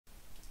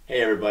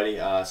Hey everybody,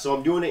 so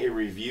I'm doing a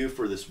review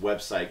for this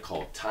website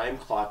called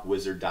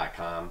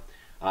timeclockwizard.com.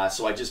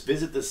 So I just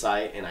visited the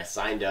site and I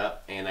signed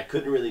up and I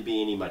couldn't really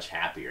be any much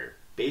happier.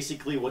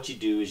 Basically what you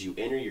do is you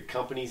enter your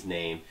company's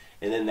name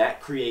and then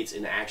that creates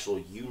an actual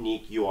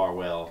unique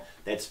URL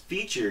that's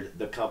featured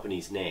the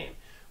company's name.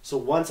 So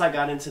once I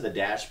got into the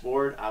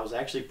dashboard, I was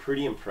actually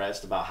pretty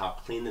impressed about how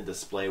clean the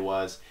display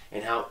was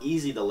and how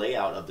easy the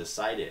layout of the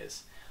site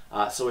is.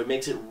 So it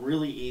makes it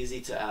really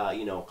easy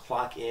to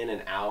clock in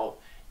and out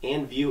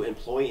and view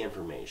employee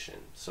information.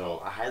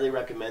 So I highly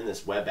recommend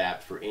this web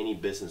app for any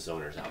business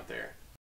owners out there.